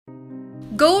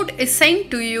God is saying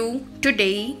to you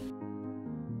today,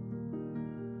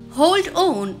 hold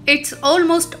on, it's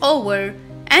almost over.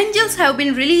 Angels have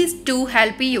been released to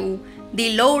help you.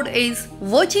 The Lord is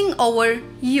watching over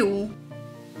you.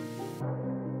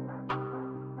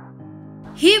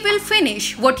 He will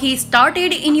finish what He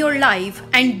started in your life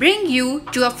and bring you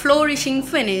to a flourishing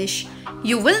finish.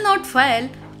 You will not fail,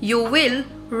 you will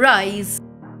rise.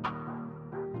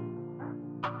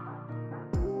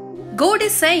 God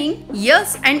is saying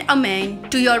yes and amen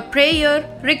to your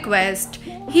prayer request.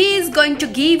 He is going to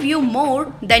give you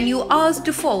more than you asked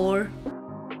for.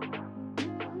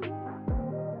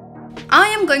 I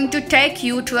am going to take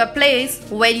you to a place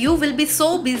where you will be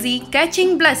so busy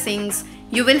catching blessings,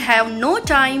 you will have no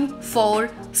time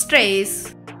for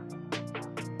stress.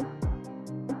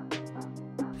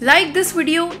 Like this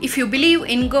video if you believe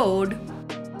in God.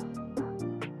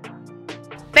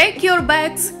 Pack your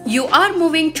bags, you are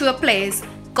moving to a place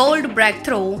called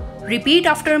breakthrough. Repeat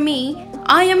after me.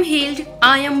 I am healed,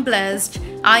 I am blessed,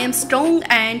 I am strong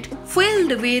and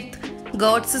filled with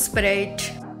God's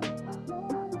Spirit.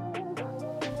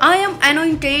 I am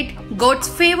anointed, God's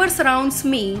favor surrounds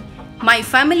me. My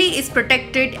family is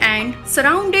protected and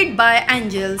surrounded by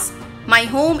angels. My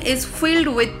home is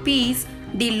filled with peace,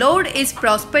 the Lord is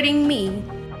prospering me.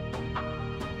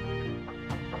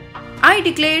 I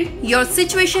declare your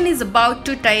situation is about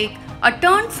to take a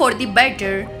turn for the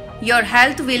better. Your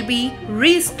health will be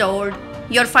restored.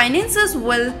 Your finances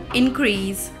will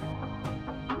increase.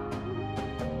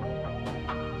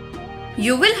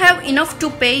 You will have enough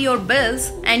to pay your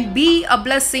bills and be a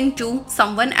blessing to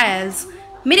someone else.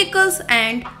 Miracles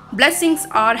and blessings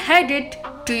are headed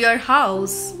to your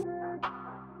house.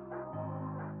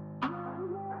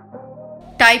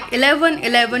 Type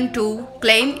 1111 to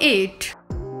claim it.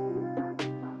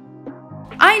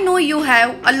 I know you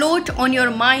have a lot on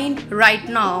your mind right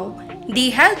now.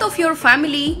 The health of your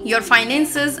family, your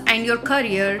finances and your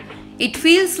career. It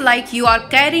feels like you are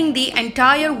carrying the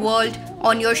entire world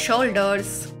on your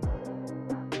shoulders.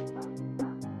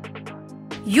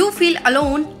 You feel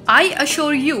alone. I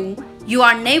assure you, you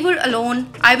are never alone.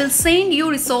 I will send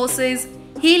you resources,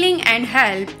 healing and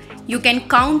help. You can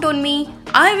count on me.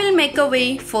 I will make a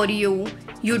way for you.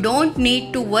 You don't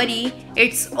need to worry.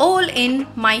 It's all in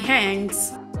my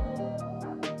hands.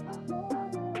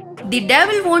 The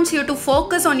devil wants you to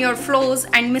focus on your flaws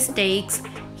and mistakes.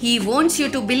 He wants you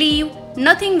to believe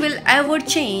nothing will ever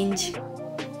change.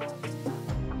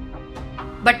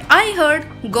 But I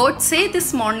heard God say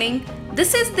this morning,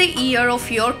 this is the year of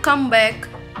your comeback.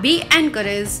 Be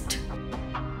encouraged.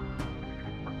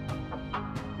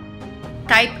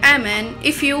 Type Amen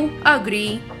if you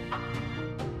agree.